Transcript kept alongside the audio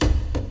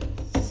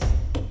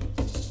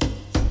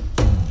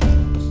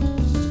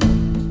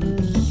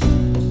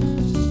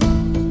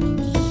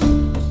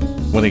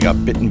Well, he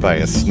got bitten by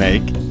a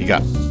snake, he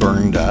got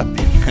burned up,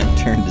 and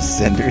turned to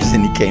cinders,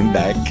 and he came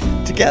back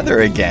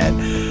together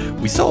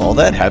again. We saw all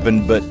that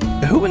happen, but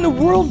who in the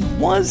world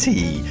was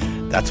he?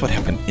 That's what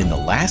happened in the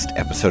last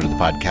episode of the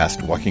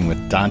podcast, Walking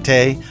with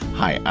Dante.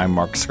 Hi, I'm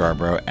Mark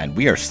Scarborough, and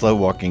we are slow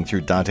walking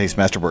through Dante's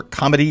masterwork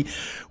comedy.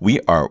 We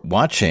are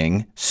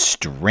watching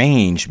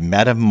Strange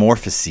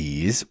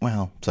Metamorphoses.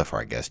 Well, so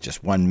far, I guess,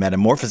 just one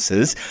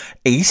metamorphosis,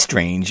 a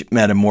strange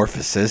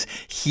metamorphosis,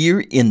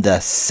 here in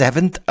the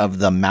seventh of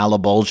the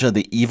Malebolgia,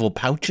 the evil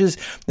pouches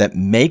that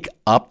make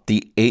up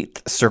the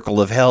eighth circle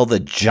of hell, the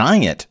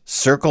giant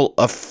circle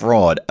of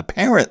fraud.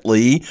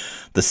 Apparently,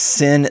 the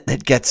sin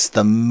that gets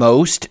the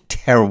most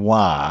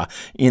terroir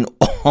in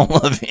all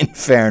of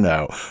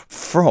Inferno.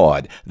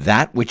 Fraud,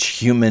 that which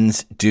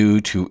humans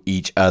do to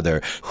each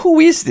other.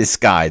 Who is this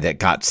guy that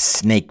got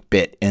snake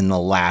bit in the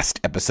last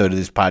episode of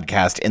this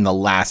podcast, in the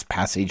last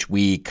passage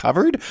we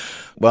covered?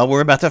 Well,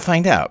 we're about to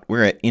find out.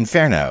 We're at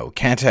Inferno,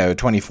 Canto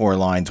 24,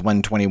 lines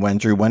 121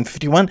 through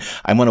 151.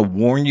 I want to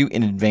warn you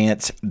in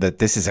advance that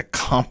this is a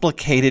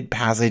complicated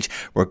passage.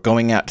 We're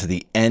going out to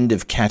the end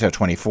of Canto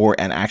 24,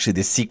 and actually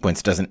this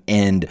sequence doesn't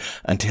end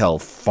until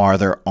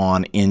farther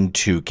on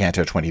into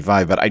Canto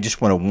 25, but I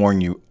just want to warn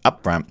you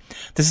up front,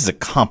 this is a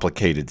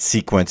complicated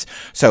sequence,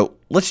 so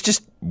let's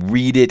just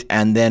read it,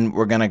 and then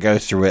we're going to go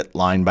through it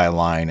line by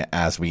line,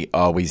 as we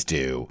always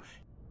do.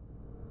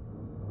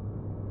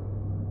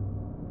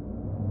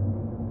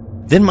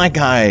 Then my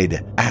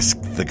guide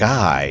asked the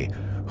guy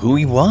who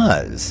he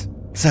was,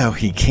 so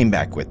he came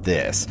back with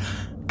this.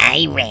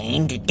 I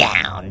rained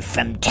down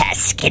from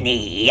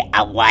Tuscany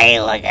a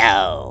while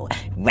ago,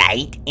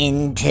 right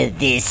into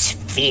this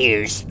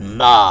fierce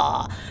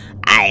maw.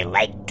 I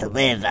like to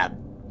live a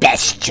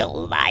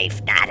bestial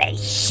life, not a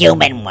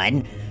human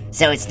one,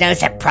 so it's no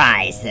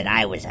surprise that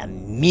I was a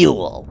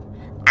mule.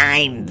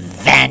 I'm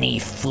Vanni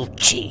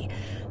Fucci,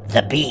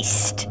 the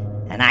beast,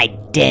 and I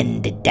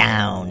denned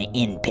down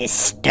in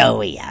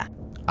Pistoia.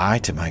 I,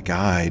 to my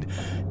guide,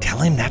 tell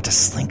him not to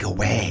slink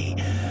away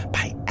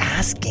by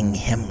asking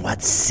him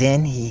what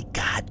sin he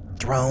got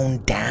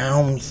thrown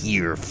down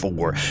here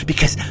for,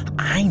 because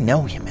I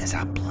know him as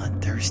a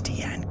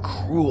bloodthirsty and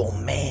cruel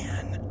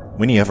man.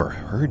 When he ever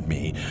heard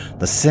me,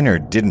 the sinner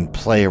didn't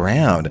play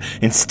around.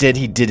 Instead,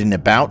 he did an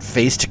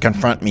about-face to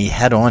confront me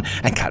head-on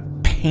and got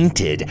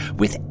painted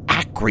with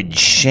acrid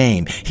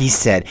shame. He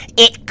said,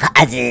 "It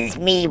causes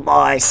me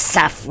more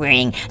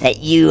suffering that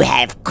you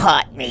have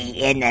caught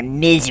me in the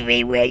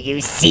misery where you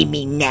see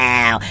me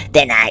now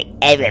than I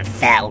ever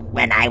felt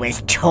when I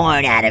was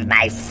torn out of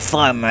my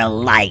former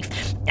life.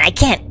 I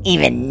can't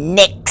even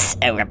nix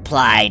a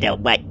reply to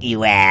what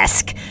you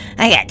ask.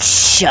 I got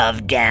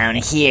shoved down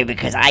here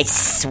because I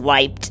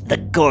swiped the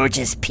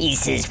gorgeous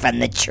pieces from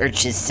the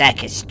church's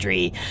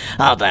sacristy,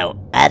 although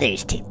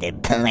others take the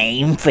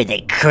blame for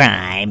the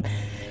crime.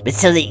 But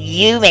so that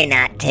you may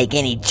not take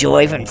any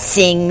joy from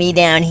seeing me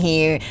down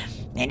here,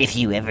 and if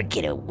you ever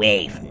get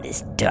away from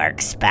this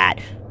dark spot,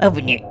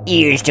 open your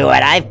ears to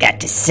what I've got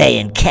to say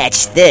and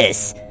catch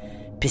this.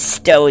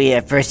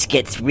 Pistoia first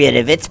gets rid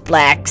of its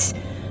blacks,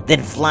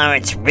 then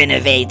Florence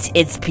renovates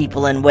its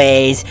people and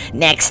ways.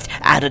 Next,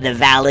 out of the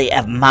valley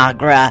of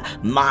Magra,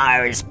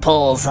 Mars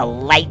pulls a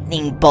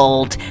lightning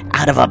bolt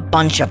out of a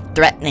bunch of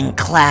threatening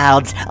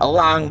clouds,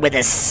 along with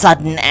a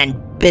sudden and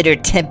bitter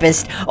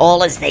tempest,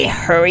 all as they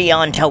hurry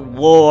on to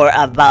war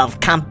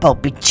above Campo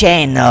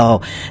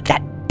Piceno.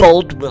 That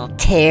bolt will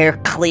tear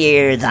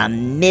clear the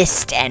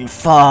mist and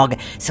fog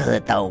so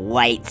that the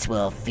whites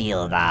will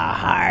feel the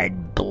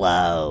hard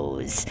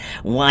blows.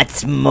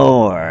 What's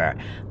more,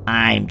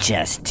 I'm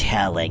just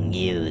telling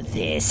you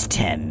this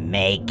to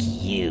make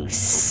you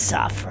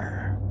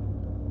suffer."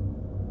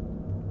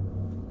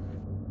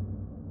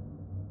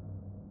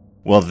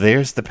 Well,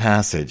 there's the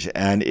passage,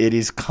 and it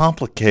is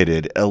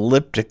complicated,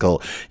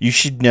 elliptical. You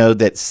should know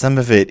that some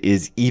of it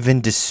is even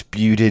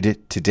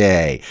disputed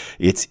today.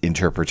 Its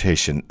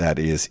interpretation, that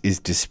is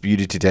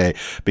disputed today,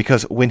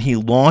 because when he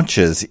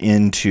launches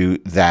into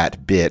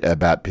that bit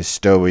about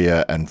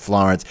Pistoia and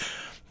Florence,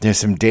 there's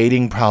some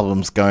dating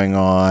problems going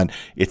on.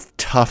 It's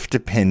tough to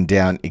pin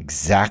down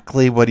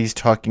exactly what he's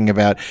talking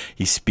about.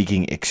 He's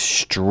speaking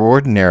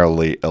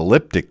extraordinarily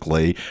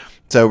elliptically.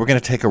 So we're going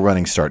to take a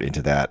running start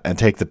into that and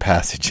take the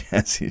passage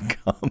as it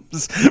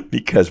comes,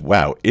 because,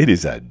 wow, it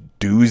is a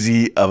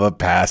doozy of a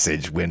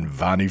passage when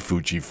Vanni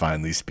Fucci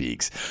finally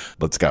speaks.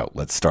 Let's go.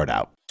 Let's start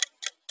out.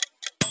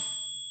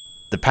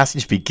 The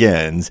passage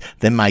begins,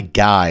 then my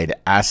guide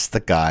asked the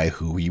guy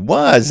who he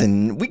was,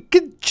 and we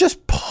could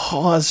just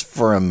pause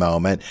for a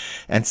moment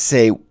and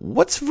say,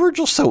 what's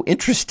Virgil so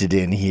interested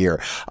in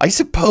here? I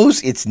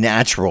suppose it's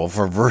natural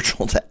for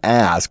Virgil to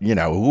ask,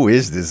 who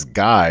is this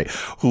guy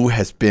who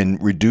has been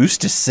reduced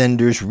to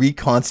cinders,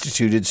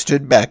 reconstituted,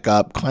 stood back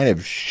up, kind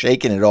of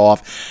shaken it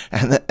off,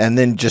 and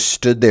then just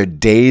stood there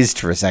dazed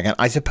for a second.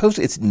 I suppose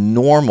it's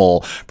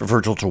normal for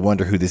Virgil to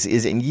wonder who this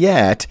is, and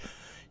yet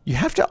you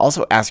have to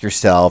also ask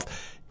yourself,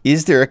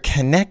 is there a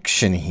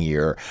connection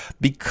here?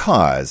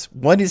 Because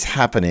what is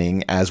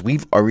happening, as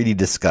we've already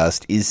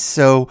discussed, is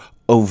so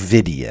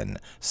Ovidian,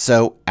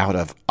 so out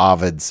of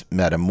Ovid's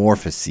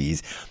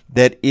Metamorphoses,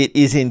 that it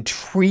is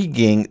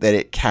intriguing that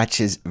it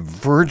catches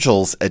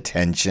Virgil's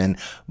attention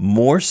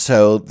more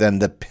so than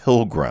the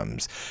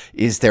Pilgrims.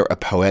 Is there a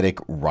poetic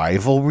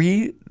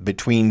rivalry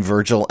between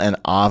Virgil and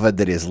Ovid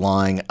that is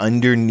lying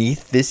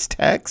underneath this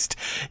text?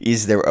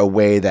 Is there a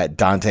way that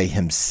Dante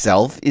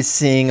himself is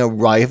seeing a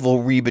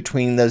rivalry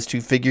between those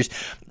two figures?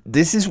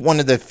 This is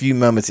one of the few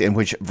moments in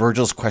which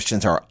Virgil's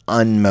questions are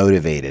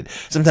unmotivated.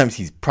 Sometimes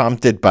he's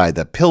prompted by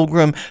the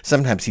pilgrim.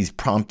 Sometimes he's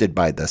prompted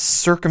by the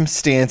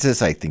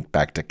circumstances. I think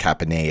back to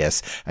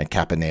Capaneus and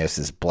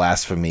Capaneus'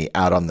 blasphemy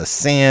out on the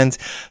sands.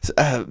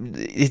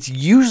 It's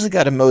usually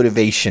got a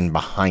motivation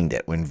behind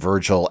it when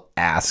Virgil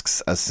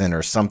asks a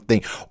sinner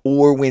something,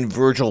 or when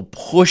Virgil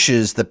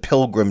pushes the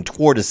pilgrim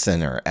toward a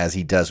sinner, as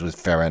he does with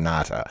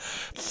Farinata.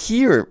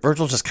 Here,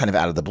 Virgil just kind of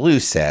out of the blue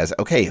says,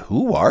 okay,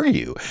 who are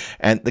you?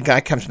 And the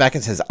guy comes back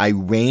and says, I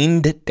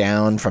rained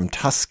down from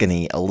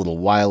Tuscany a little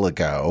while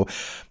ago,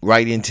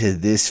 right into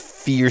this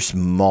fierce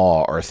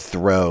maw or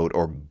throat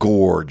or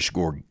gorge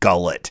or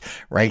gullet.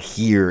 Right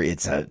here,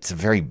 it's a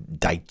very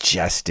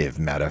digestive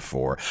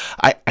metaphor.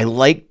 I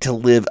like to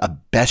live a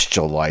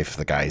bestial life,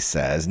 the guy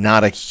says,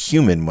 not a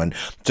human one.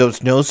 So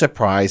it's no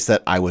surprise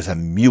that I was a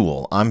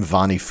mule. I'm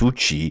Vanni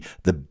Fucci,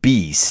 the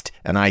beast,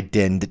 and I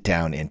denned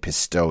down in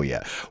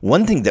Pistoia.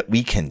 One thing that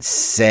we can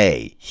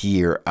say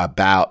here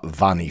about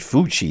Vanni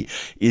Fucci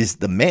is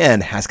the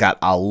man has got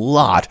a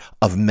lot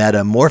of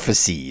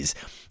metamorphoses.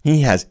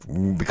 He has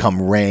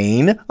become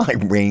rain. I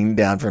rained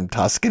down from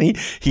Tuscany.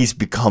 He's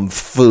become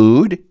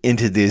food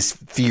into this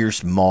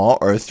fierce maw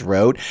or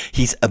throat.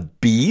 He's a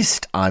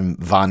beast. I'm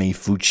Vanni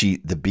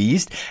Fucci, the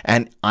beast.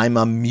 And I'm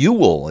a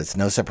mule. It's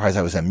no surprise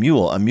I was a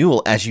mule. A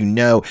mule, as you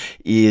know,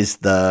 is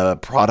the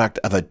product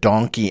of a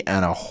donkey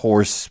and a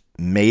horse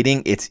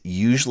mating. It's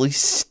usually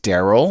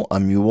sterile, a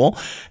mule,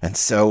 and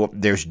so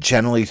there's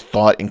generally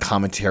thought in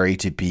commentary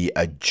to be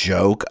a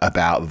joke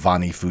about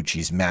Vanni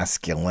Fucci's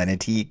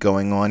masculinity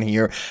going on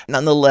here.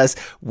 Nonetheless,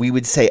 we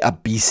would say a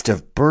beast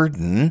of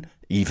burden,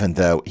 even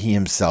though he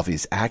himself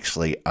is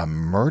actually a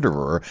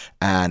murderer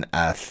and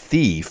a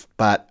thief,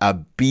 but a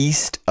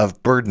beast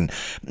of burden.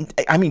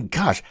 I mean,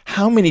 gosh,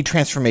 how many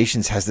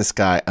transformations has this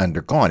guy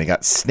undergone? He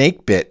got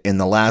snake bit in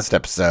the last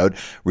episode,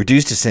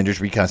 reduced to cinders,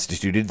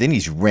 reconstituted, then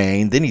he's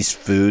rain, then he's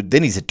food,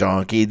 then he's a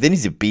donkey, then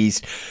he's a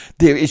beast.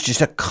 There is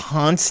just a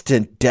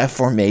constant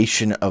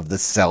deformation of the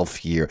self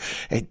here.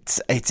 It's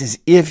as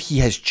if he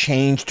has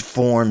changed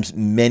forms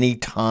many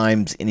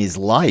times in his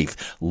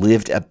life,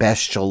 lived a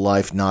bestial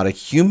life, not a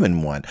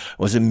human one,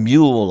 was a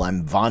mule.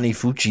 I'm Vanni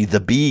Fucci,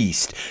 the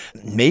beast.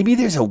 Maybe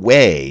there's a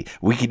way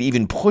we could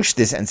even push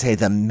this and say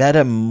the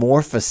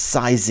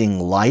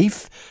metamorphosizing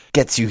life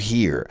gets you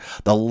here.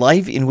 The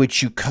life in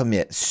which you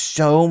commit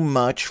so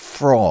much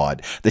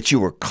fraud that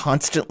you are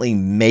constantly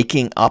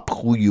making up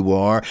who you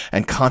are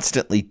and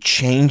constantly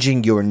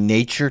changing your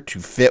nature to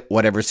fit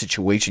whatever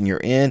situation you're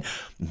in.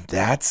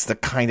 That's the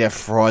kind of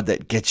fraud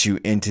that gets you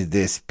into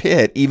this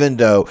pit, even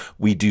though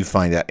we do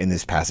find out in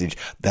this passage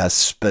the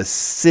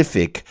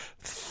specific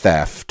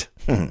theft,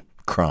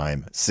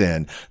 crime,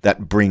 sin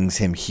that brings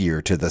him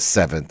here to the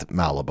seventh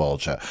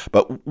Malebolgia.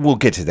 But we'll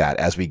get to that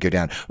as we go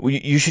down.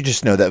 You should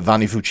just know that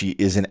Vanni Fucci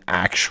is an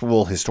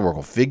actual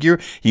historical figure.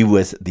 He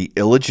was the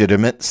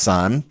illegitimate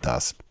son,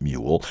 thus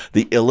mule,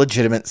 the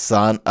illegitimate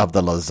son of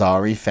the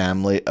Lazzari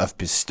family of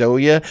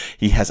Pistoia.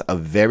 He has a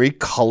very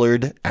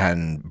colored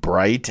and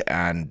bright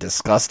and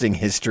disgusting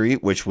history,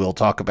 which we'll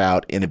talk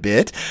about in a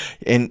bit.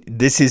 And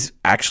this is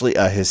actually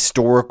a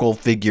historical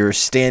figure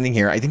standing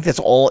here. I think that's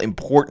all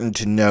important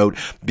to note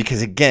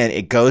because, again,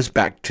 it goes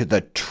back to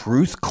the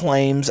truth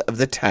claims of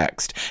the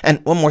text.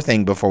 And one more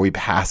thing before we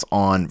pass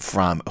on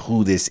from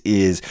who this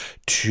is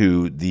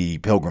to the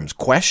pilgrim's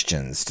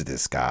questions to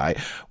this guy.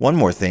 One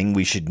more thing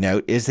we should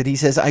note is that he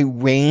says, I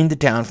rained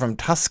down from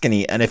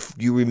Tuscany. And if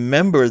you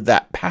remember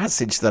that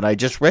passage that I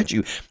just read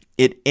you,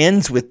 it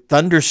ends with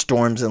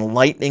thunderstorms and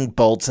lightning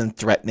bolts and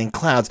threatening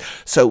clouds.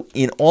 So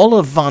in all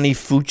of Vanni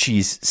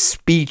Fucci's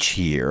speech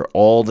here,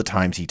 all the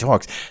times he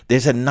talks,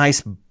 there's a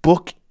nice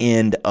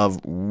bookend of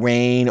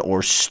rain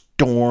or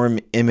storm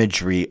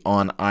imagery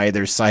on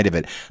either side of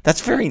it.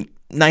 That's very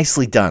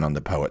nicely done on the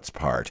poet's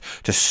part.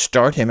 To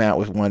start him out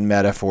with one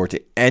metaphor,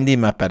 to end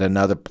him up at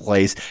another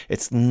place,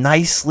 it's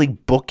nicely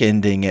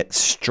bookending it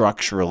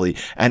structurally.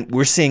 And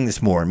we're seeing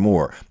this more and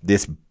more.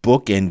 This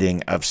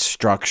bookending of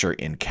structure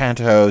in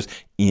cantos,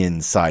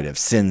 inside of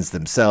sins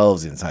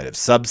themselves, inside of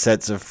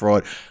subsets of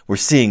fraud. We're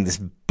seeing this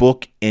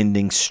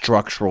book-ending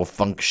structural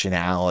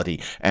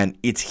functionality, and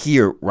it's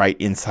here right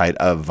inside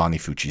of Vanni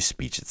Fucci's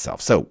speech itself.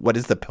 So what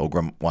does the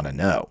pilgrim want to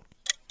know?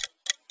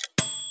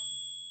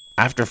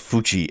 After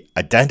Fucci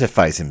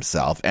identifies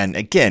himself, and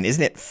again,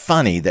 isn't it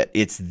funny that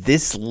it's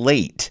this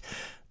late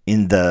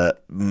in the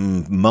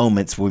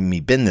moments when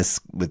we've been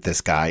with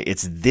this guy,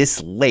 it's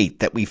this late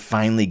that we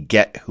finally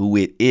get who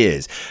it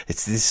is.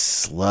 It's this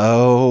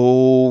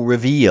slow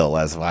reveal,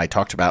 as I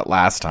talked about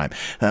last time.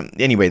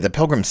 Anyway, the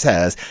pilgrim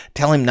says,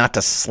 tell him not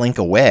to slink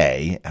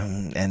away.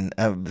 And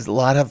a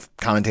lot of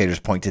commentators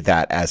point to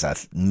that as a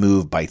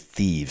move by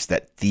thieves,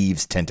 that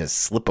thieves tend to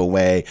slip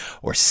away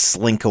or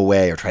slink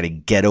away or try to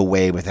get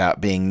away without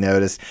being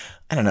noticed.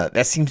 I don't know.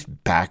 That seems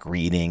back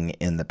reading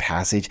in the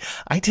passage.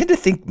 I tend to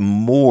think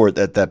more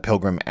that the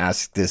pilgrim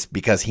asked this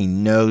because he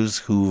knows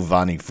who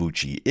Vanni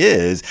Fucci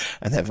is,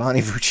 and that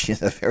Vanni Fucci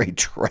is a very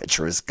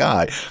treacherous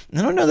guy.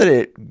 I don't know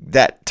that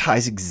that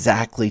ties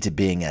exactly to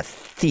being a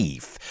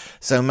thief,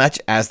 so much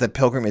as the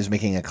pilgrim is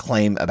making a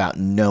claim about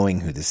knowing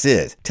who this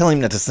is. Tell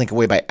him not to slink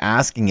away by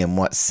asking him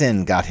what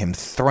sin got him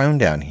thrown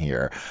down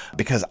here,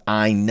 because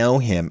I know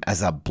him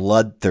as a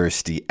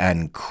bloodthirsty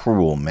and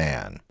cruel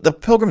man. The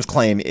pilgrim's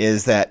claim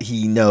is that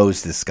he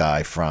knows this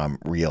guy from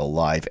real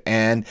life,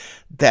 and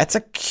that's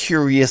a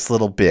curious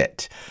little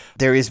bit.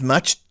 There is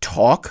much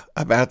talk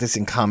about this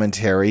in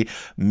commentary.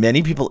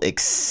 Many people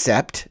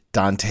accept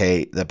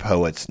Dante the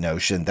poet's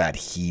notion that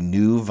he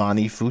knew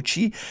Vanni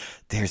Fucci.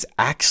 There's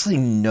actually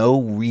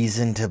no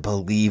reason to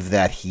believe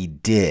that he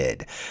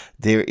did.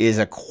 There is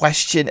a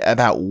question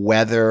about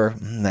whether,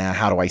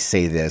 how do I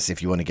say this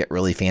if you want to get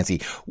really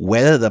fancy,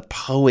 whether the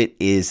poet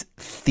is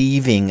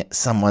thieving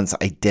someone's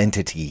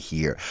identity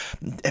here.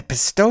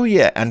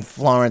 Pistoia and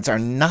Florence are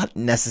not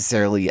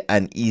necessarily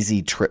an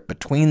easy trip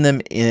between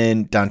them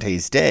in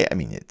Dante's day. I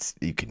mean,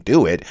 you can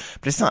do it,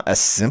 but it's not a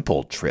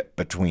simple trip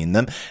between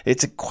them.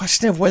 It's a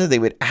question of whether they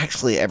would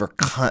actually ever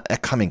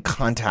come in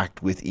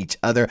contact with each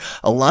other.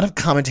 A lot of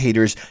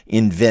commentators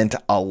invent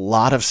a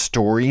lot of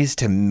stories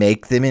to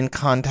make them in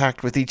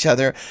contact with each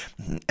other.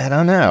 I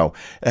don't know.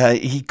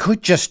 He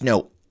could just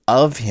know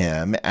of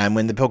him, and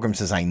when the pilgrim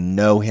says, I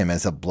know him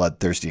as a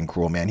bloodthirsty and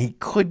cruel man, he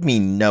could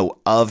mean know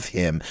of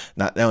him,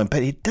 not know him,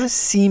 but it does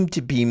seem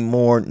to be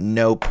more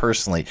know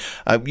personally.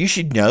 You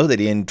should know that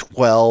in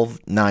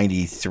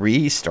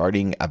 1293,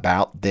 starting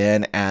about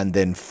then and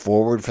then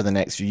forward for the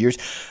next few years,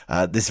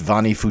 this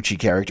Vanni Fucci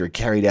character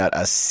carried out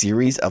a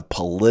series of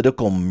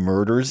political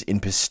murders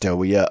in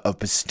Pistoia of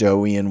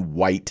Pistoian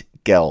white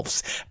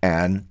Guelphs,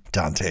 and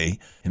Dante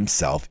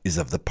himself is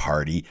of the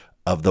party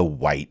of the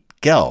white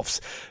Guelphs.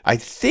 I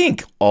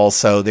think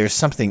also there's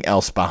something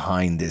else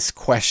behind this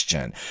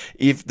question.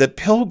 If the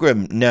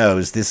pilgrim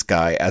knows this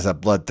guy as a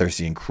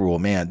bloodthirsty and cruel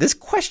man, this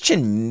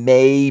question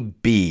may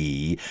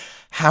be,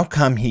 how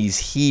come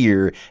he's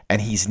here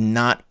and he's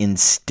not in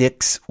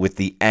Styx with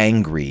the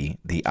angry,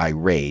 the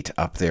irate,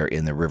 up there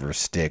in the river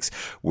Styx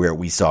where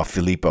we saw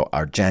Filippo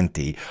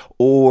Argenti?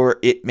 Or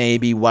it may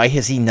be, why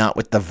is he not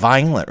with the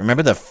violent?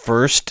 Remember, the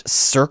first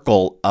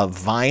circle of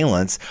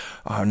violence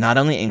not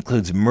only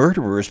includes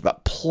murderers,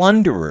 but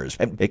plunderers.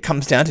 It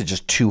comes down to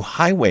just two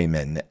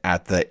highwaymen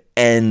at the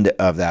end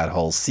of that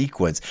whole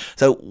sequence.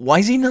 So why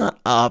is he not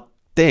up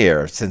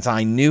there, since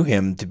I knew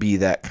him to be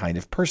that kind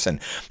of person?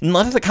 A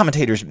lot of the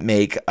commentators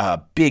make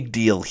a big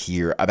deal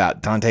here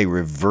about Dante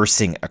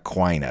reversing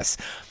Aquinas.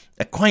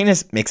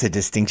 Aquinas makes a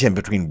distinction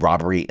between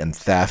robbery and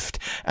theft,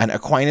 and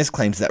Aquinas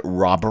claims that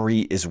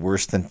robbery is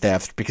worse than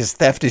theft because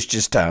theft is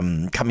just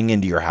coming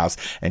into your house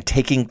and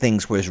taking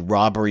things, whereas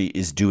robbery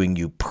is doing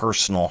you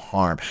personal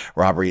harm.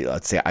 Robbery,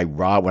 let's say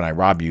when I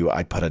rob you,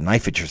 I put a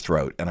knife at your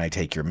throat and I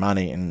take your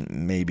money and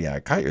maybe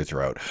I cut your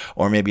throat,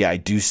 or maybe I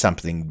do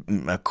something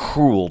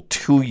cruel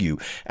to you.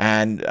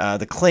 And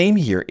the claim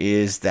here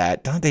is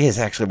that Dante has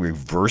actually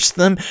reversed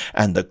them,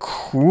 and the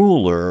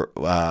crueler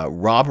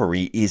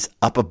robbery is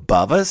up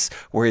above us,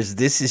 whereas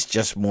this is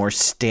just more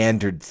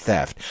standard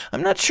theft.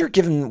 I'm not sure,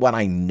 given what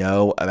I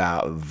know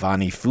about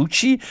Vanni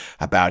Fucci,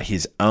 about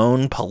his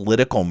own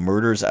political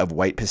murders of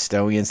white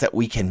Pistoians, that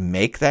we can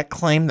make that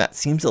claim. That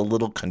seems a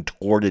little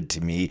contorted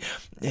to me.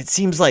 It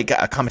seems like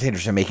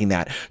commentators are making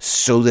that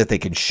so that they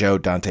can show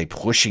Dante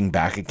pushing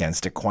back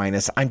against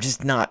Aquinas. I'm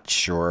just not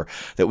sure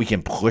that we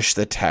can push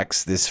the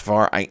text this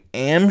far. I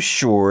am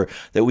sure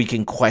that we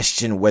can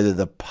question whether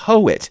the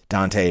poet,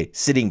 Dante,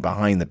 sitting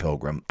behind the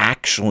pilgrim,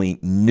 actually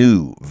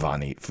knew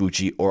Vanni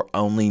Fucci or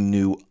only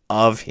knew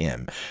of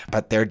him.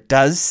 But there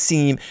does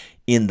seem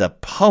in the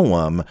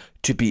poem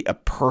to be a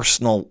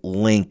personal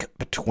link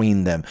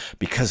between them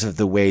because of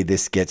the way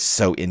this gets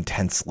so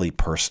intensely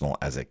personal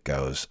as it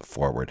goes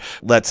forward.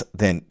 Let's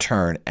then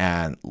turn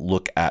and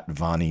look at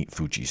Vanni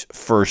Fucci's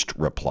first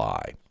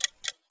reply.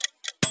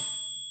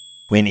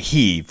 When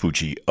he,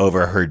 Fucci,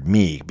 overheard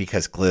me,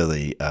 because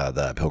clearly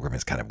the pilgrim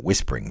is kind of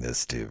whispering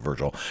this to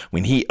Virgil,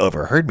 when he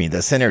overheard me,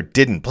 the sinner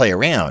didn't play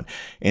around.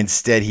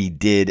 Instead, he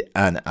did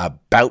an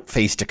about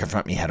face to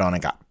confront me head on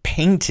and got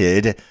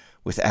painted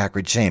with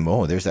acrid shame.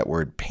 Oh, there's that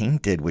word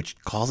painted, which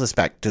calls us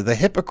back to the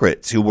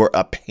hypocrites who were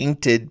a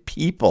painted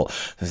people.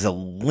 There's a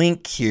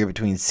link here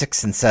between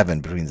 6 and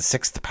 7, between the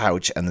 6th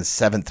pouch and the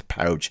 7th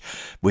pouch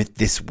with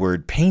this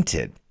word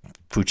painted.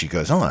 Fucci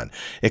goes on,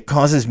 it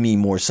causes me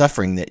more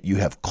suffering that you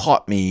have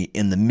caught me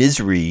in the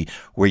misery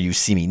where you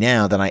see me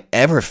now than I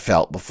ever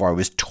felt before I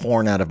was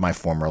torn out of my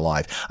former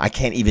life. I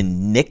can't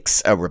even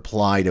nix a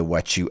reply to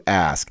what you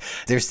ask.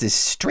 There's this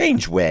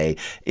strange way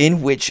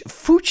in which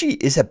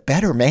Fucci is a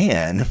better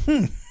man.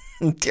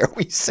 Dare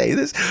we say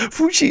this?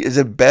 Fucci is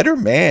a better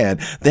man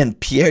than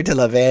Pier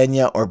della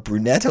Vigna or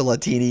Brunetto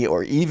Latini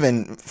or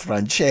even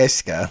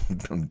Francesca,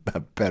 a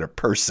better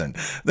person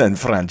than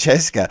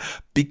Francesca,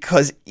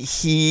 because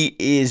he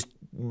is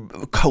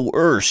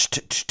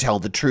coerced to tell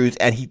the truth,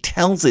 and he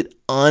tells it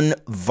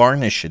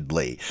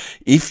unvarnishedly.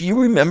 If you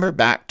remember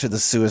back to the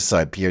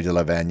suicide Pier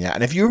della Vigna,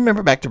 and if you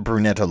remember back to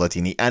Brunetto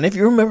Latini, and if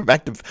you remember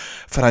back to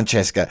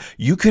Francesca,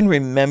 you can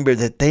remember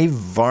that they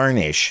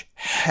varnish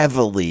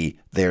heavily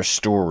their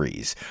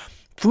stories.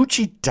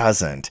 Fucci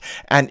doesn't,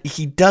 and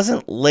he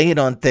doesn't lay it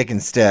on thick.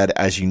 Instead,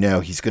 as you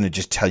know, he's going to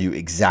just tell you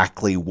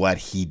exactly what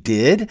he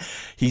did.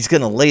 He's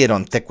going to lay it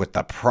on thick with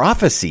the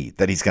prophecy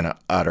that he's going to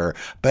utter,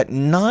 but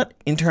not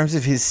in terms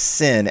of his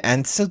sin.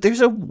 And so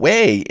there's a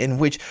way in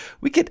which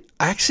we could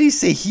actually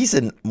say he's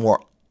a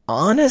more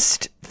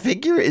honest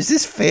figure. Is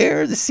this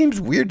fair? This seems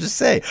weird to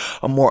say.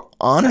 A more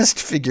honest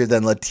figure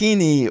than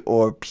Latini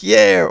or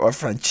Pierre or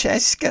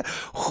Francesca,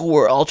 who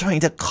are all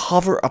trying to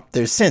cover up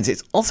their sins.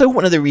 It's also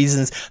one of the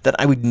reasons that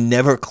I would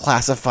never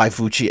classify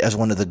Fucci as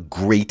one of the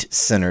great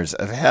sinners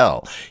of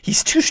hell.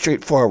 He's too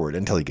straightforward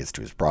until he gets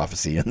to his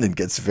prophecy and then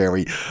gets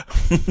very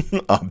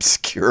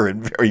obscure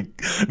and very,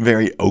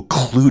 very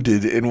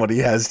occluded in what he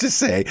has to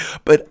say.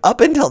 But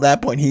up until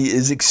that point, he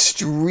is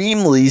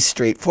extremely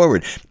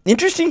straightforward.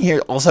 Interesting here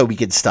also, we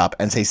could stop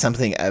and say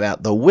something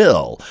about the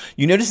will.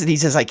 You notice that he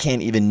says, I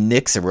can't even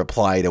nix a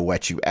reply to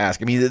what you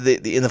ask. I mean,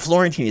 in the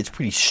Florentine, it's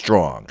pretty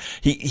strong.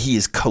 He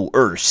is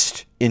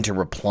coerced into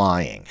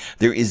replying.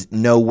 There is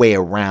no way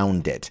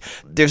around it.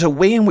 There's a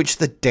way in which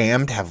the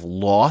damned have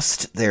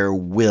lost their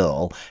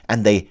will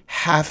and they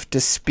have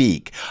to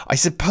speak. I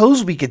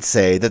suppose we could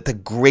say that the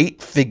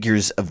great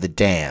figures of the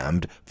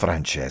damned,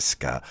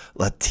 Francesca,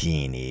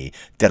 Latini,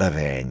 della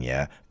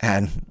Vigna,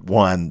 and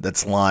one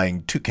that's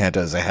lying 2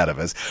 cantos ahead of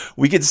us,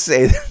 we could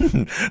say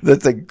that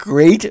the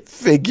great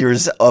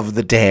figures of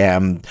the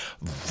damned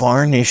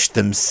varnish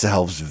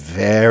themselves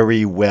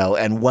very well.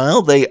 And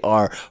while they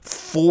are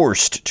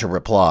forced to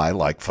reply,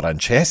 like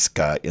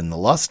Francesca in The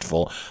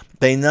Lustful,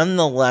 they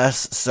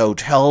nonetheless so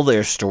tell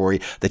their story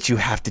that you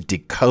have to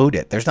decode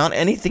it. There's not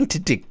anything to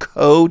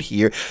decode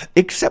here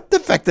except the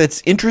fact that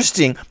it's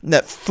interesting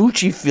that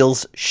Fucci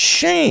feels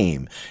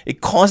shame.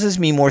 It causes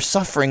me more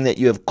suffering that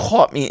you have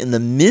caught me in the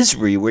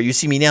misery where you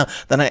see me now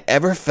than I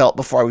ever felt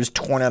before I was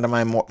torn out of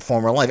my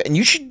former life. And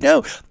you should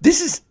know,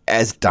 this is,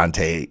 as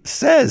Dante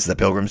says, the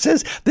Pilgrim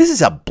says, this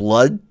is a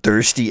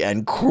bloodthirsty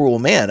and cruel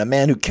man, a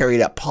man who carried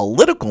out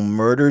political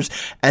murders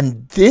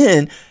and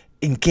then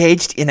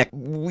engaged in a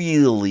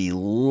really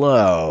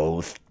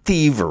low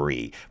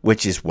thievery,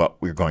 which is what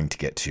we're going to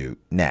get to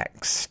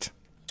next.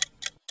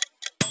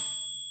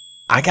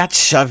 I got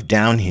shoved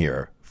down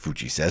here,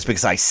 Fucci says,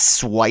 because I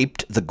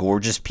swiped the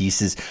gorgeous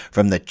pieces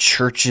from the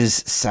church's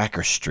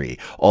sacristy,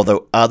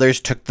 although others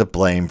took the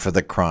blame for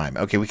the crime.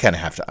 Okay, we kind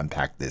of have to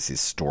unpack this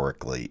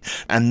historically.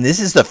 And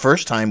this is the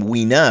first time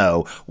we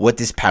know what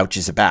this pouch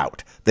is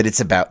about, that it's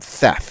about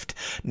theft.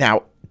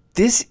 Now,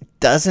 this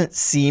doesn't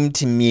seem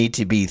to me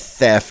to be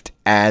theft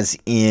as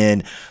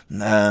in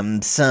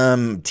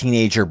some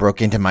teenager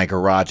broke into my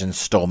garage and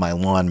stole my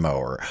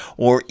lawnmower,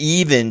 or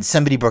even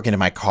somebody broke into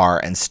my car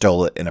and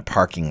stole it in a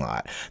parking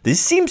lot. This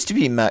seems to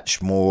be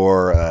much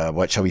more,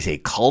 what shall we say,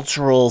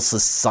 cultural,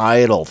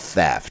 societal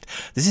theft.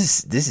 This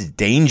is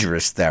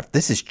dangerous theft.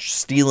 This is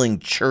stealing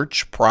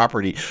church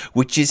property,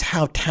 which is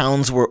how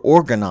towns were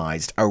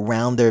organized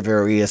around their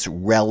various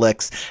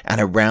relics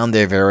and around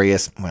their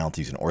various, well,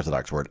 to use an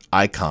Orthodox word,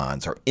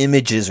 icons or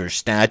images or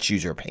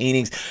statues or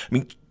paintings. I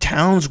mean,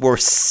 towns were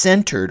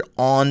centered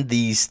on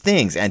these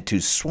things, and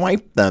to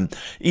swipe them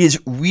is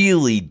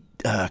really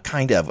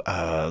kind of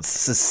a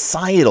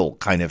societal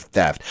kind of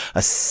theft,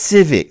 a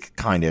civic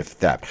kind of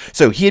theft.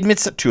 So he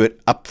admits to it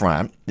up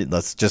front.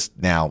 Let's just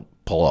now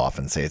pull off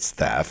and say it's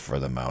theft for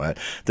the moment,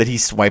 that he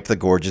swiped the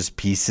gorgeous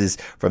pieces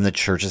from the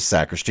church's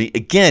sacristy.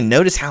 Again,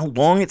 notice how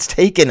long it's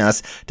taken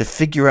us to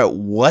figure out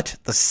what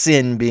the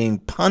sin being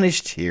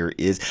punished here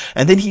is.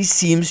 And then he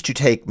seems to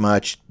take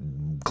much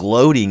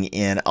gloating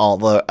in,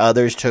 although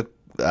others took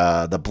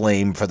the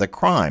blame for the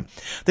crime.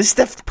 This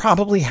theft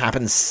probably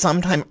happened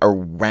sometime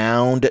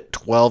around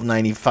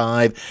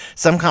 1295.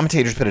 Some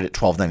commentators put it at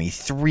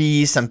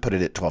 1293. Some put it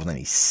at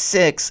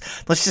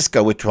 1296. Let's just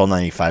go with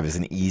 1295 as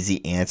an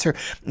easy answer.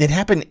 It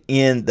happened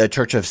in the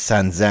Church of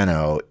San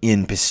Zeno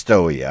in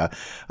Pistoia.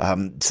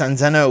 San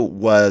Zeno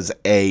was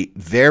a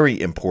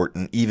very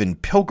important, even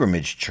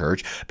pilgrimage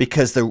church,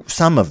 because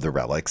some of the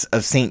relics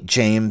of St.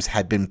 James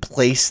had been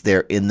placed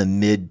there in the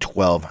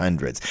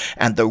mid-1200s.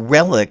 And the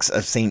relics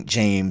of St. James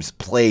James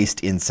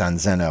placed in San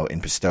Zeno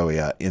in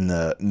Pistoia in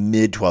the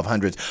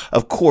mid-1200s,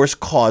 of course,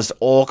 caused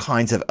all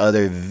kinds of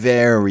other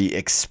very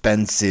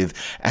expensive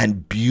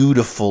and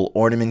beautiful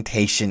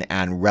ornamentation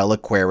and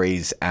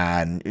reliquaries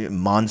and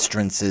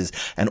monstrances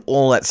and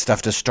all that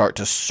stuff to start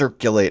to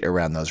circulate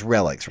around those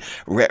relics.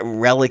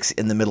 Relics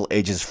in the Middle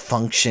Ages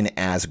function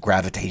as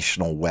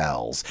gravitational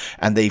wells,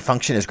 and they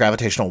function as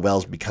gravitational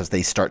wells because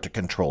they start to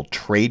control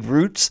trade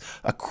routes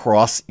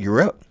across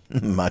Europe.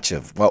 Much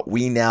of what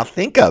we now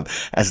think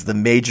of as the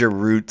major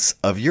routes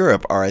of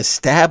Europe are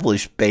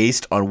established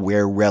based on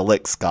where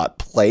relics got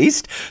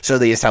placed. So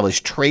they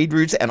establish trade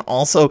routes, and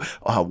also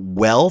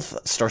wealth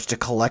starts to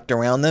collect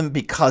around them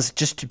because,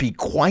 just to be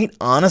quite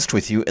honest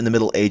with you, in the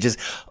Middle Ages,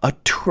 a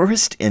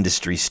tourist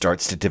industry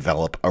starts to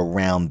develop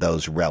around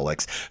those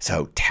relics.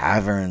 So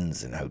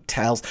taverns and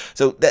hotels.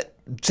 So that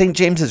St.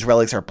 James's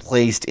relics are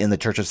placed in the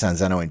Church of San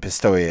Zeno in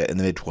Pistoia in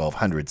the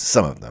mid-1200s.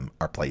 Some of them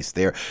are placed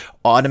there.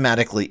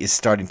 Automatically is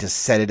starting to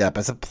set it up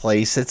as a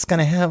place that's going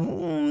to have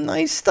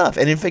nice stuff.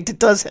 And in fact, it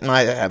does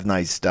have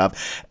nice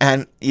stuff.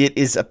 And it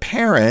is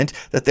apparent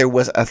that there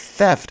was a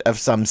theft of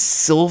some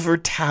silver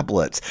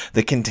tablets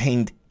that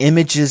contained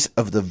images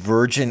of the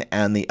Virgin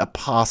and the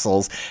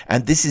Apostles,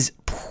 and this is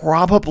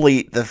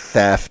probably the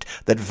theft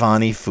that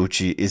Vanni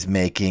Fucci is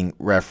making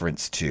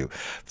reference to.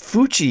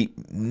 Fucci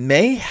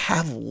may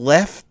have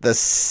left the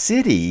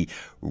city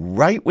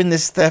right when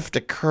this theft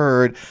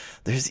occurred.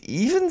 There's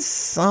even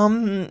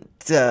some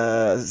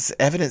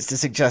evidence to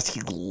suggest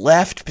he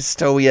left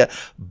Pistoia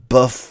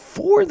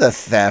before the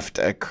theft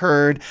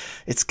occurred.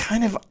 It's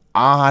kind of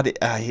odd.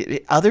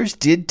 Others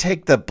did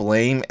take the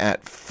blame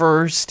at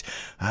first,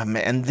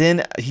 and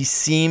then he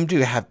seemed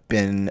to have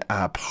been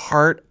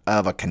part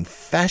of a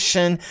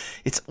confession.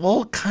 It's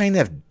all kind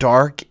of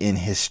dark in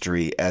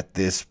history at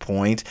this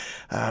point.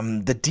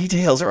 The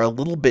details are a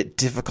little bit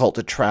difficult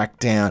to track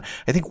down.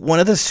 I think one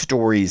of the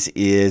stories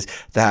is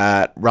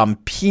that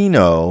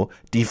Rampino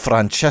di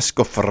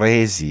Francesco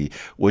Ferresi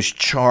was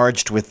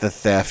charged with the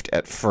theft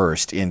at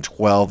first in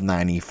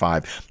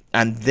 1295.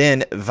 And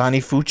then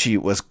Vanni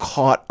Fucci was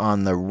caught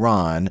on the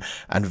run,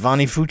 and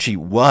Vanni Fucci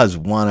was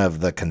one of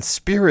the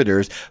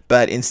conspirators,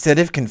 but instead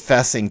of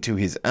confessing to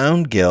his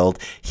own guilt,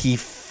 he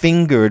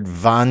fingered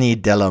Vanni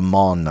della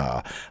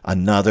Mona,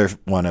 another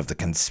one of the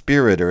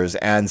conspirators,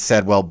 and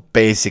said, well,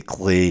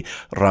 basically,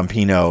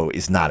 Rampino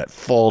is not at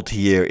fault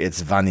here.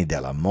 It's Vanni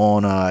della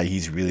Mona.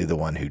 He's really the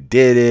one who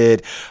did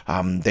it.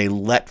 They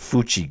let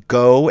Fucci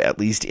go, at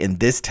least in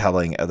this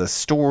telling of the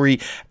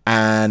story,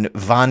 and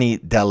Vanni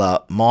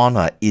della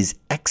Mona is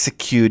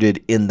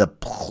executed in the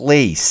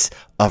place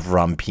of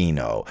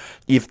Rampino.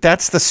 If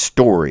that's the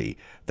story,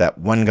 that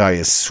one guy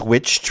is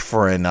switched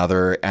for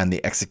another and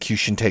the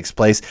execution takes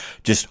place,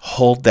 just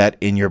hold that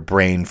in your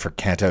brain for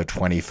Canto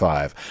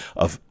 25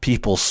 of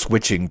people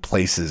switching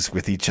places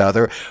with each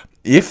other.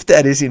 If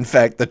that is in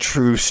fact the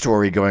true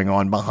story going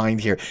on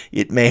behind here,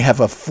 it may have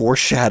a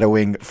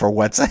foreshadowing for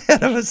what's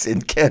ahead of us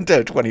in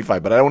Canto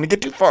 25, but I don't want to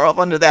get too far off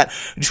onto that.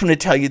 I just want to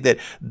tell you that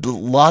a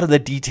lot of the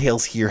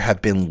details here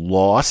have been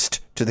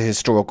lost to the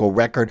historical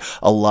record.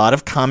 A lot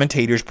of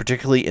commentators,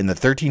 particularly in the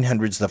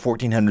 1300s, the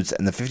 1400s,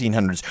 and the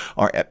 1500s,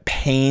 are at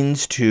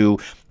pains to,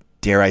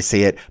 dare I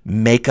say it,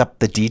 make up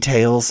the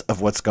details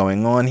of what's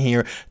going on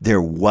here.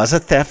 There was a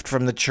theft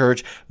from the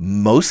church.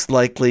 Most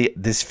likely,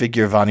 this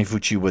figure, Vanni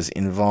Fucci, was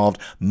involved.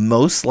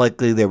 Most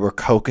likely, there were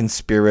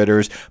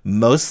co-conspirators.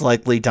 Most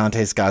likely,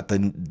 Dante's got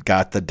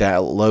the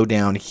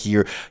lowdown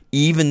here,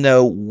 even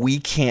though we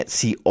can't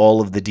see all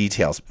of the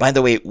details. By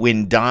the way,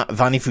 when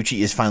Vanni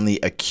Fucci is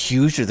finally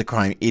accused of the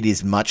crime, it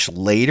is much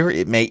later.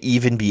 It may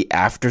even be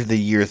after the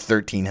year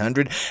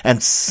 1300.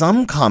 And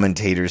some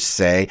commentators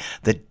say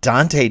that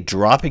Dante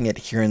dropping it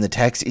here in the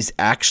text is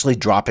actually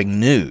dropping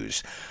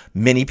news.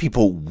 Many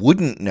people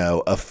wouldn't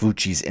know of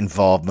Fucci's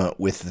involvement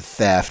with the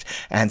theft,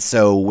 and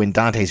so when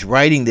Dante's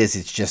writing this,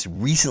 it's just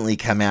recently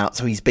come out,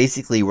 so he's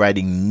basically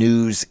writing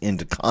news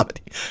into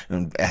comedy,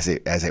 as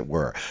it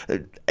were.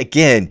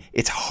 Again,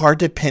 it's hard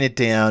to pin it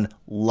down.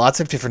 Lots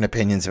of different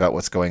opinions about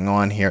what's going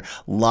on here,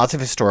 lots of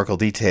historical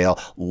detail,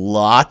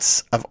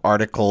 lots of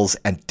articles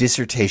and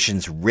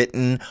dissertations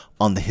written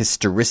on the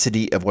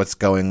historicity of what's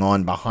going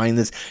on behind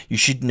this. You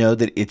should know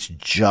that it's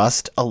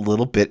just a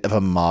little bit of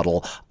a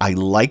model. I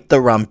like the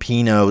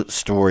Rampino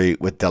story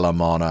with Della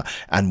Mona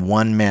and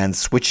one man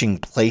switching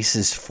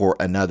places for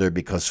another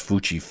because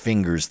Fucci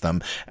fingers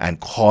them and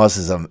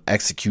causes an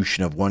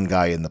execution of one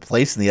guy in the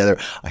place and the other.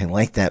 I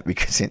like that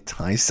because it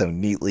ties so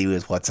neatly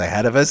with what's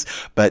ahead of us,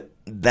 but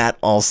that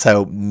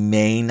also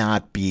may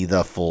not be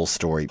the full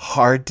story.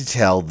 Hard to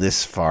tell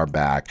this far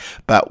back,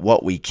 but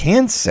what we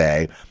can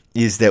say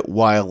is that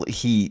while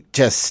he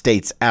just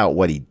states out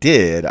what he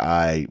did,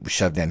 I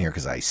shoved down here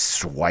because I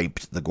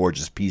swiped the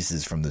gorgeous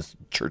pieces from the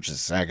church's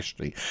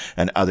sacristy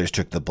and others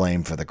took the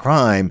blame for the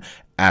crime.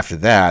 After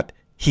that,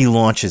 he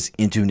launches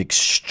into an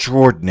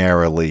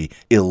extraordinarily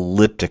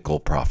elliptical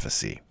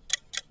prophecy.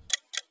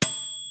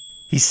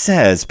 He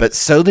says, but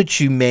so that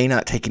you may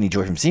not take any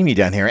joy from seeing me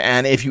down here,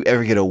 and if you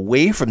ever get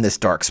away from this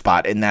dark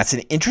spot, and that's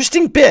an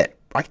interesting bit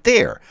right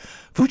there.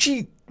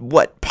 Fucci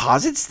what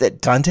posits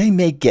that Dante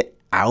may get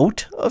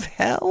out of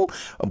hell?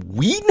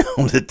 We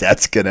know that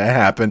that's going to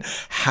happen.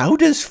 How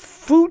does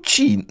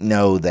Fucci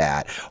know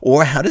that?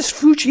 Or how does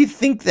Fucci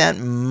think that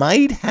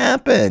might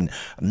happen?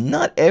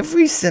 Not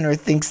every sinner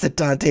thinks that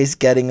Dante's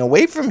getting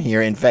away from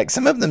here. In fact,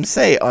 some of them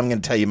say, I'm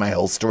going to tell you my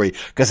whole story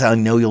because I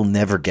know you'll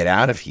never get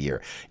out of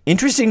here.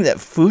 Interesting that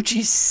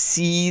Fucci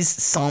sees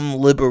some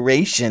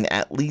liberation,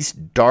 at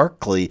least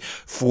darkly,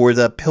 for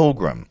the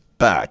pilgrim.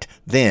 But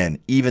then,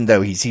 even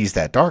though he sees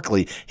that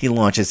darkly, he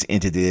launches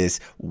into this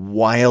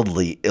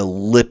wildly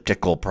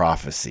elliptical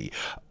prophecy.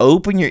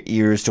 Open your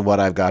ears to what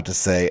I've got to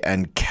say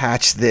and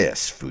catch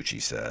this, Fucci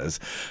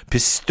says.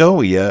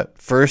 Pistoia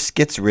first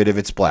gets rid of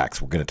its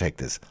blacks. We're going to take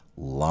this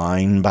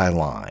line by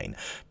line.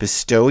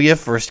 Pistoia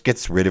first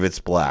gets rid of its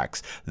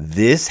blacks.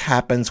 This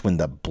happens when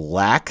the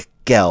black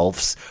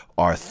Guelphs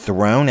are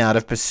thrown out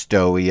of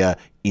Pistoia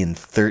in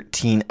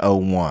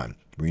 1301.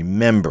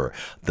 Remember,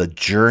 the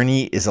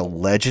journey is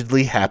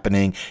allegedly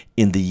happening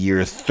in the year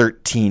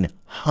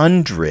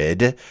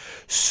 1300,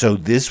 so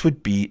this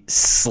would be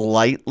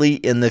slightly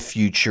in the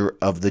future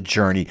of the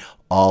journey,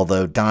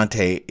 although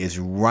Dante is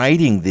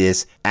writing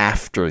this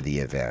after the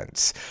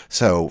events.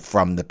 So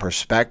from the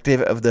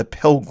perspective of the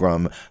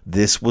pilgrim,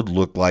 this would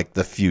look like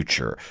the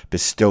future.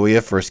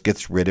 Pistoia first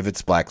gets rid of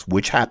its blacks,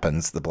 which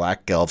happens. The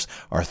black Guelphs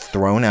are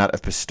thrown out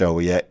of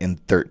Pistoia in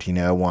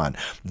 1301.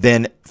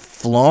 Then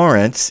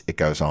Florence, it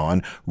goes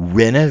on,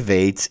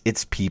 renovates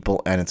its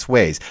people and its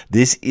ways.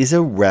 This is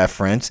a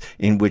reference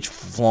in which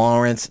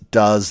Florence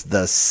does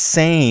the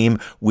same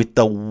with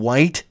the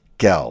white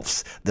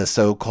Guelphs, the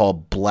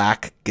so-called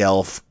Black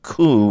Guelph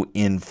coup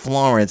in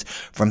Florence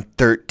from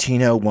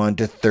 1301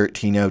 to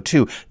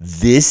 1302.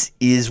 This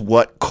is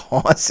what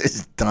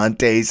causes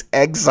Dante's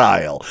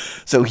exile.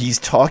 So he's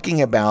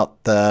talking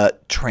about the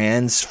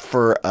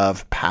transfer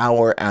of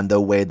power and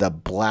the way the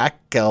Black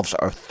Guelphs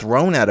are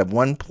thrown out of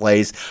one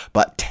place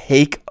but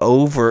take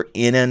over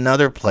in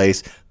another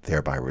place,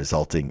 thereby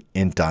resulting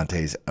in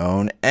Dante's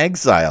own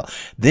exile.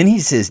 Then he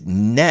says,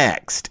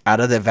 next, out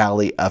of the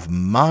valley of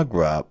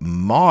Magra,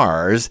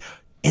 Mars,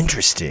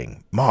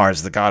 interesting,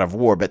 Mars, the god of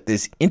war, but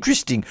this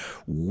interesting,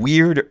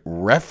 weird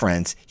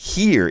reference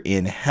here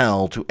in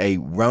hell to a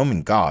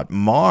Roman god,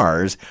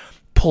 Mars,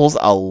 pulls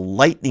a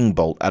lightning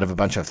bolt out of a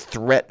bunch of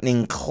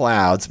threatening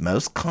clouds.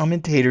 Most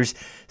commentators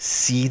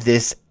see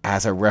this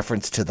as a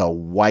reference to the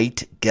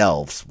white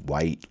Guelphs,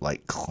 white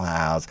like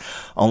clouds,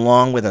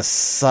 along with a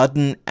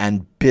sudden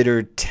and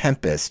bitter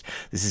tempest.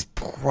 This is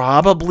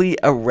probably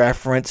a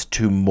reference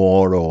to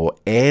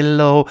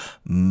Moroello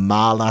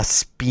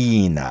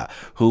Malaspina,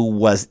 who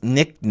was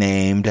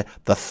nicknamed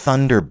the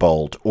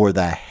Thunderbolt or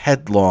the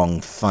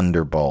Headlong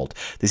Thunderbolt.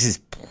 This is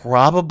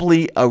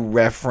probably a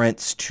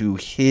reference to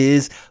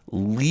his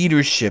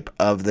leadership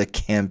of the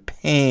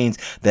campaigns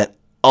that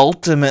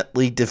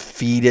ultimately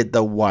defeated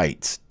the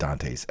whites,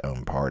 Dante's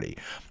own party,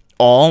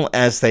 all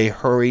as they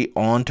hurry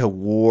on to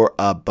war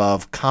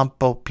above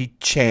Campo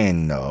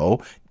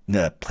Piceno,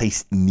 a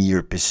place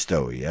near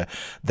Pistoia.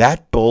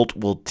 That bolt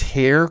will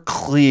tear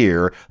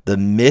clear the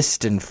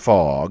mist and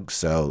fog,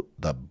 so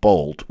the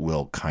bolt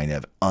will kind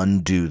of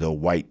undo the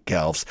white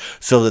Guelphs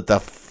so that the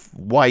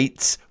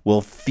whites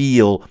will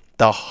feel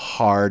the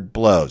hard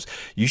blows.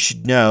 You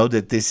should know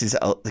that this is,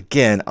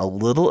 again, a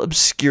little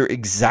obscure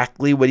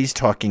exactly what he's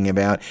talking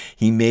about.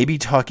 He may be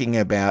talking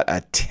about a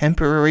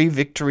temporary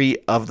victory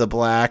of the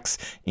blacks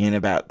in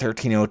about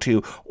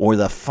 1302, or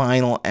the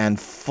final and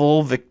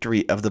full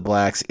victory of the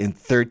blacks in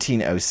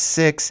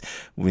 1306.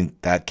 In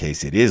that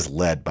case, it is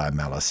led by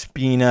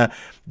Malaspina.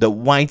 The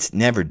whites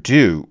never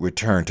do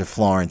return to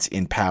Florence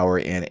in power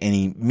in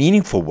any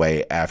meaningful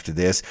way after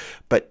this,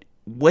 but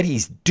what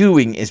he's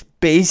doing is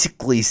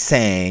basically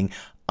saying,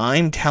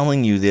 I'm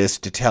telling you this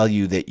to tell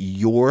you that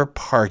your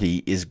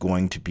party is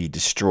going to be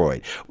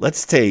destroyed.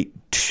 Let's take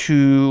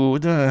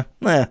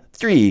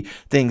three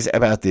things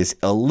about this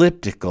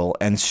elliptical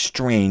and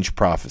strange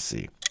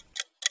prophecy.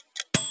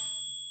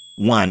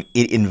 One,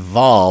 it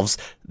involves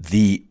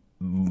the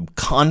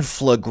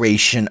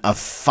conflagration of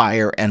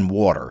fire and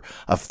water,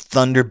 of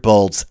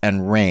thunderbolts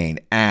and rain,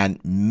 and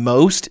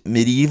most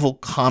medieval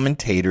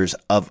commentators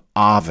of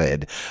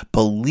Ovid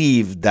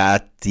believe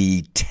that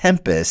the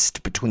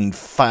tempest between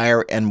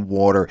fire and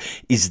water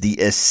is the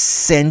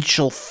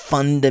essential,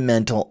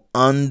 fundamental,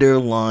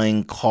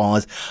 underlying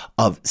cause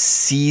of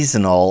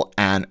seasonal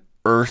and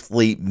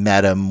earthly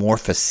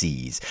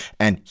metamorphoses.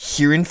 And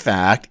here, in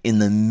fact, in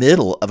the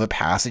middle of a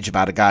passage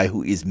about a guy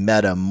who is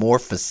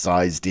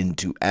metamorphosized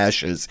into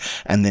ashes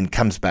and then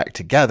comes back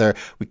together,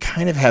 we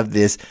kind of have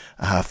this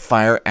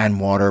fire and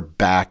water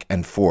back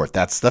and forth.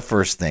 That's the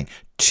first thing.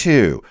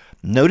 Two,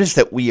 notice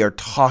that we are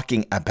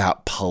talking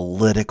about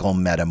political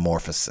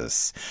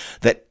metamorphosis,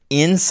 that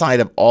inside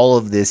of all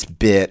of this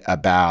bit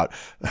about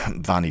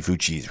Vanni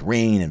Fucci's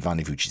reign and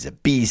Vanni Fucci's a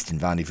beast and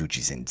Vanni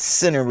Fucci's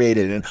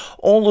incinerated and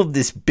all of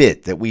this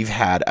bit that we've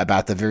had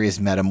about the various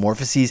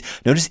metamorphoses,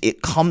 notice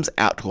it comes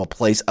out to a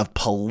place of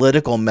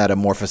political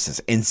metamorphosis.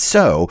 And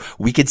so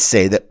we could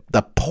say that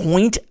the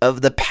point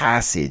of the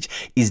passage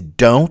is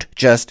don't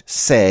just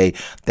say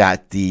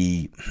that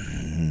the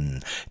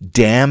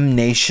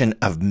damnation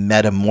of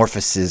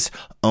metamorphosis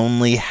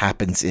only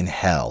happens in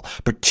hell,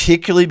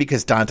 particularly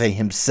because Dante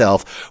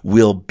himself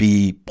will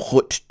be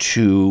put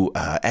to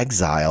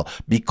exile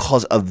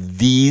because of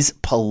these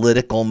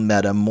political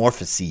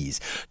metamorphoses.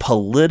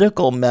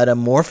 Political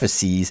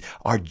metamorphoses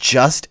are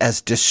just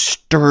as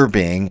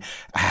disturbing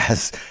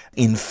as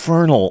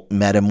infernal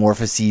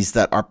metamorphoses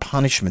that are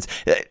punishments.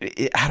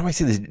 How do I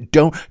say this?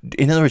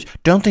 In other words,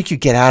 don't think you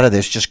get out of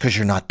this just because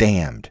you're not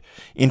damned.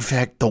 In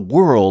fact, the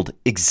world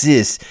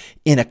exists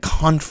in a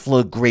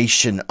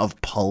conflagration of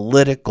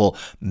political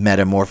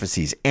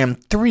metamorphoses.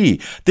 And 3,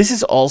 this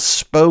is all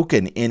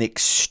spoken in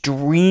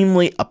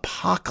extremely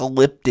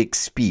apocalyptic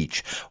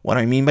speech. What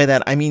I mean by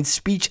that, I mean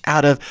speech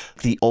out of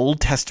the Old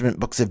Testament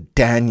books of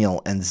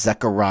Daniel and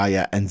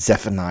Zechariah and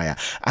Zephaniah,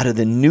 out of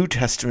the New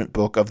Testament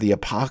book of the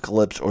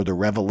Apocalypse or the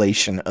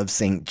Revelation of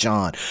St.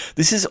 John.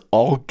 This is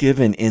all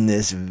given in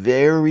this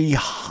very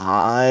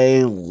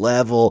high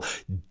level,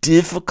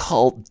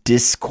 difficult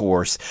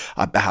discourse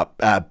about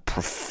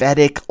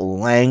prophetic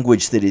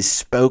language that is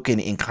spoken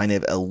in kind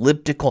of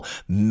elliptical,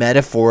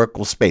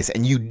 metaphorical space.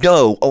 And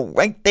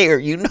right there,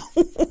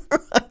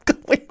 where I'm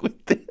going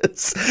with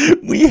this.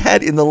 We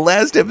had in the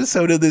last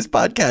episode of this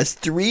podcast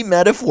 3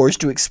 metaphors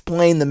to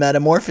explain the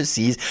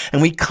metamorphoses,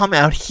 and we come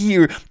out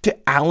here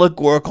to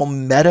allegorical,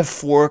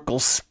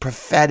 metaphorical,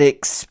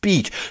 prophetic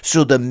speech.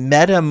 So the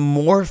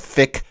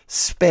metamorphic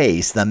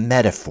space, the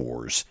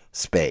metaphors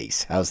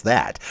space, how's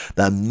that?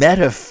 The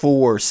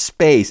metaphor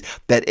space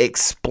that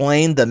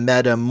explain the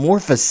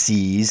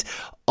metamorphoses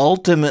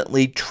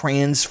ultimately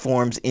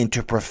transforms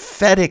into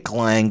prophetic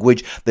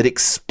language that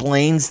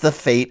explains the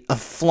fate of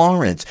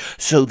Florence.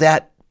 So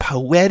that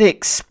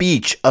poetic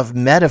speech of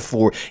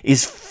metaphor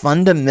is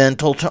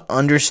fundamental to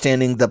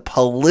understanding the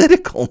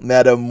political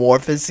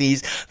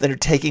metamorphoses that are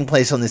taking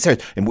place on this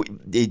earth. And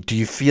do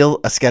you feel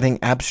us getting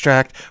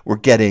abstract? We're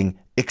getting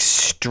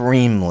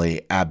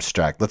extremely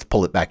abstract. Let's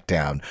pull it back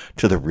down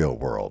to the real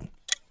world.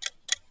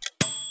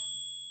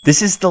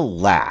 This is the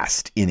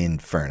last in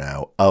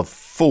Inferno of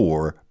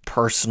 4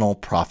 personal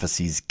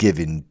prophecies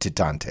given to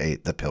Dante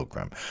the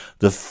Pilgrim.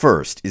 The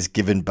first is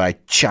given by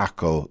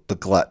Ciacco the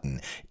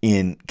Glutton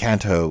in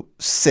Canto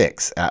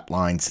 6 at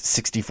lines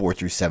 64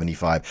 through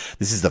 75.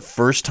 This is the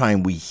first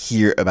time we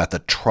hear about the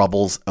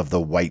troubles of the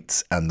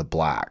whites and the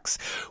blacks.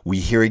 We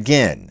hear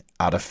again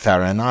out of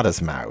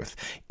Farinata's mouth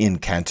in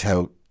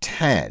Canto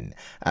 10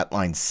 at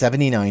lines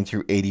 79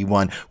 through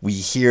 81. We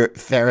hear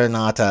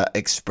Farinata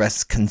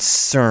express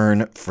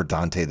concern for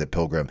Dante the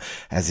Pilgrim,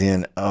 as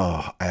in,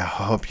 I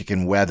hope you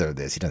can weather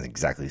this. He doesn't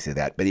exactly say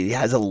that, but he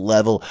has a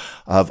level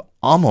of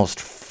almost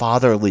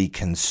fatherly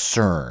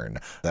concern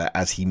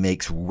as he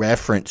makes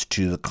reference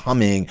to the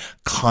coming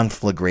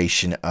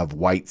conflagration of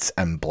whites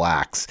and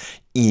blacks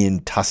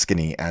in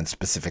Tuscany and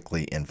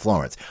specifically in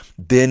Florence.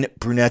 Then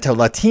Brunetto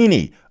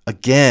Latini,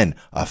 again,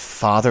 a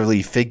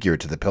fatherly figure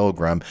to the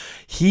Pilgrim.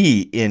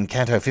 He, in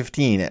Canto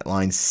 15, at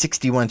lines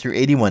 61 through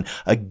 81,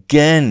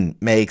 again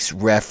makes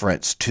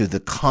reference to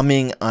the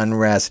coming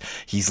unrest.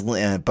 He's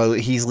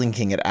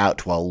linking it out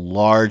to a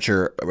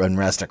larger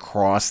unrest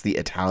across the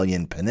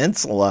Italian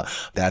peninsula.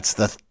 That's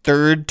the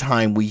third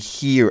time we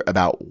hear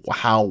about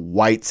how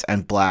whites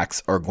and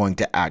blacks are going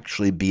to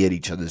actually be at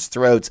each other's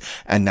throats.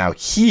 And now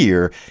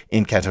here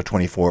in Canto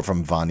 24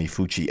 from Vanni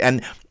Fucci.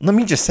 And let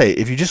me just say,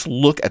 if you just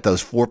look at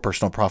those 4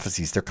 personal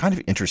prophecies, they're kind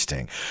of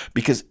interesting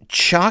because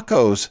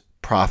Ciacco's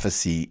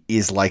prophecy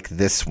is like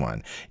this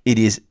one. It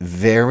is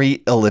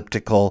very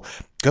elliptical.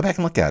 Go back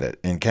and look at it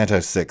in Canto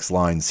 6,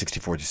 lines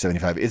 64 to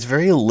 75. It's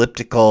very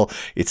elliptical.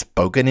 It's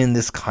spoken in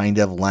this kind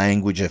of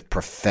language of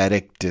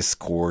prophetic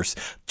discourse,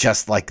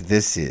 just like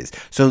this is.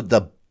 So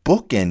the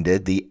book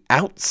ended, the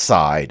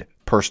outside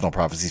personal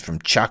prophecies from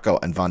Ciacco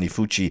and Vanni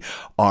Fucci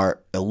are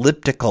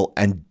elliptical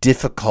and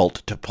difficult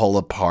to pull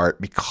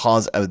apart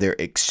because of their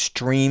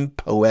extreme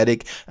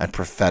poetic and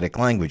prophetic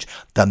language.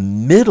 The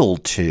middle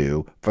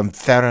 2 from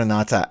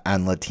Farinata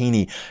and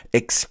Latini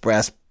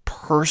express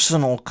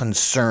personal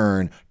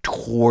concern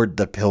toward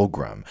the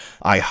Pilgrim.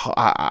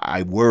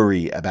 I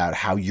worry about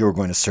how you're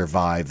going to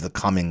survive the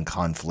coming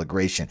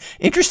conflagration.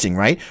 Interesting,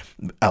 right?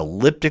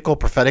 Elliptical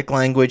prophetic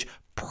language,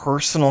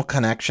 personal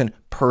connection,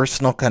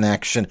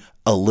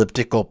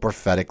 elliptical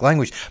prophetic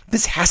language.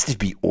 This has to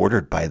be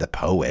ordered by the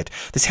poet.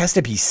 This has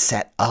to be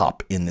set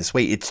up in this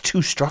way. It's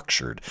too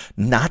structured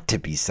not to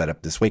be set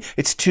up this way.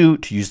 It's too,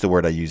 to use the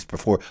word I used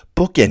before,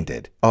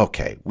 bookended.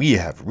 Okay, we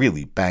have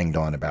really banged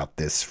on about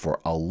this for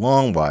a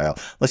long while.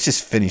 Let's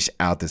just finish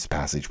out this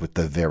passage with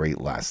the very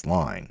last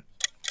line.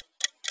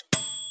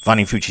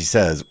 Vanni Fucci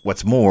says,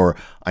 "What's more,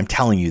 I'm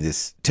telling you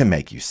this to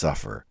make you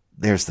suffer."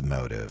 There's the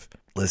motive.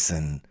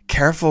 listen,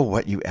 careful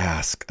what you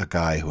ask a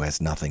guy who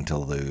has nothing to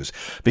lose.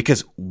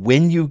 Because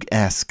when you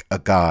ask a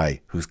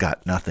guy who's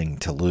got nothing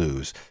to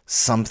lose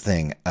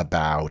something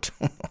about,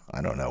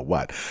 I don't know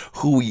what,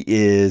 who he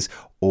is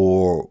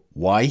or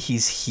why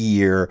he's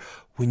here,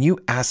 when you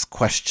ask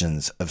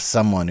questions of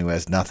someone who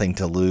has nothing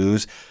to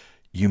lose,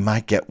 you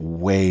might get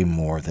way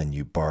more than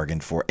you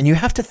bargained for. And you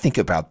have to think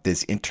about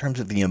this in terms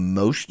of the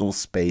emotional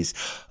space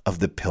of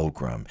the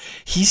pilgrim.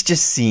 He's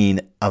just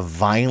seen a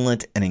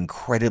violent and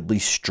incredibly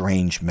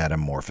strange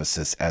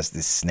metamorphosis as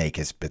this snake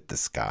has bit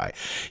this guy.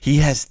 He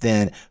has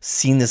then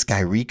seen this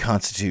guy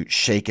reconstitute,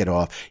 shake it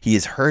off. He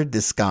has heard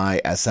this guy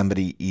as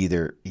somebody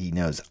either he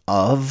knows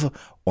of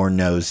or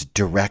knows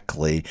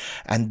directly.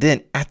 And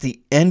then at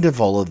the end of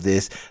all of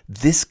this,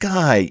 this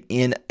guy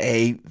in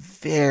a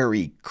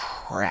very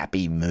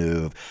crappy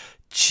move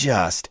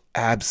just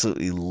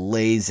absolutely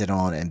lays it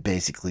on and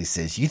basically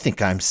says, you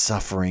think I'm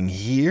suffering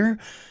here?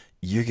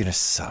 You're going to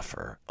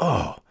suffer.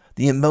 Oh,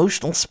 the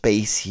emotional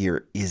space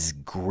here is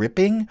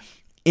gripping.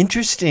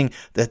 Interesting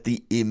that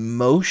the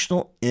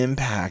emotional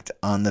impact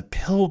on the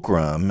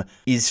pilgrim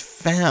is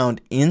found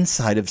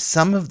inside of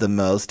some of the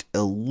most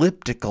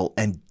elliptical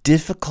and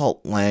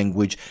difficult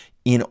language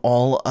in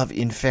all of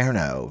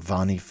Inferno,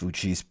 Vanni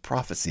Fucci's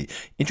prophecy.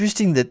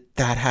 Interesting that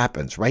that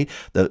happens, right?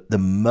 The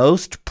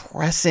most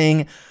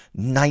pressing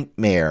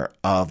nightmare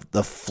of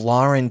the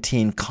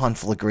Florentine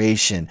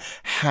conflagration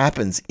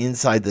happens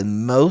inside the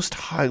most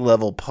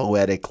high-level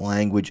poetic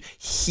language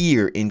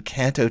here in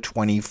Canto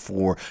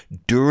 24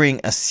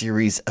 during a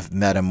series of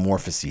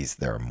metamorphoses.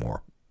 There are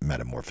more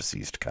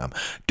metamorphoses to come.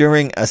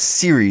 During a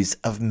series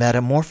of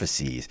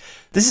metamorphoses.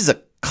 This is a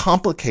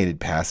complicated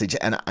passage,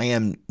 and I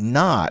am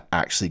not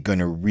actually going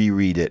to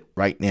reread it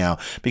right now,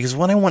 because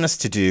what I want us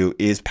to do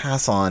is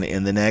pass on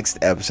in the next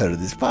episode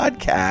of this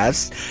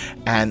podcast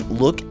and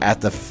look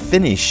at the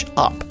finish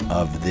up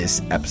of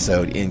this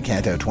episode in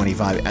Canto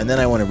 25, and then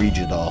I want to read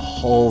you the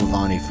whole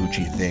Vanni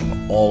Fucci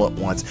thing all at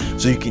once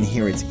so you can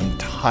hear its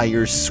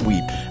entire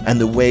sweep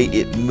and the way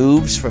it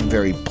moves from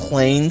very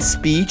plain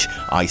speech,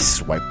 I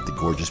swiped the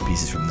gorgeous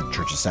pieces from the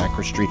Church of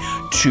Sacristy,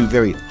 to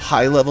very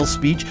high-level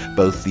speech,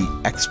 both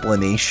the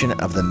explanation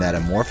of the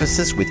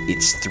metamorphosis with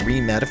its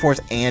three metaphors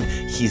and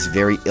his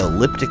very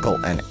elliptical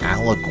and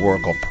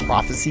allegorical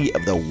prophecy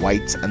of the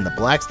whites and the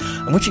blacks.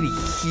 I want you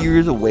to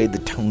hear the way the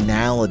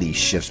tonality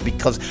shifts,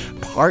 because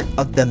part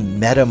of the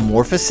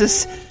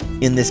metamorphosis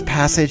in this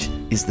passage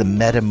is the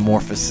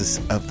metamorphosis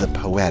of the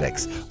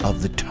poetics,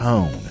 of the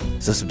tone.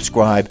 So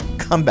subscribe,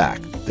 come back.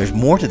 There's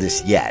more to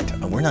this yet.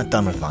 We're not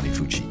done with Vanni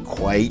Fucci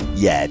quite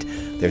yet.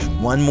 There's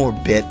one more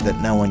bit that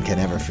no one can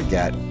ever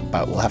forget,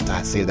 but we'll have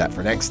to save that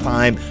for next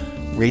time.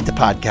 Rate the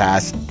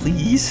podcast,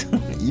 please.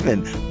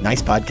 Even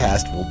nice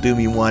podcast will do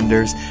me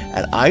wonders.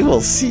 And I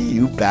will see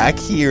you back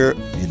here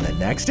in the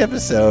next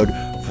episode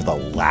for the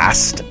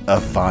last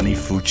of Vanni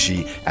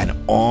Fucci and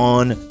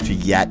on to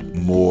yet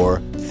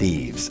more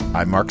thieves.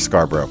 I'm Mark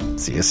Scarborough.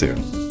 See you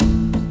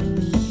soon.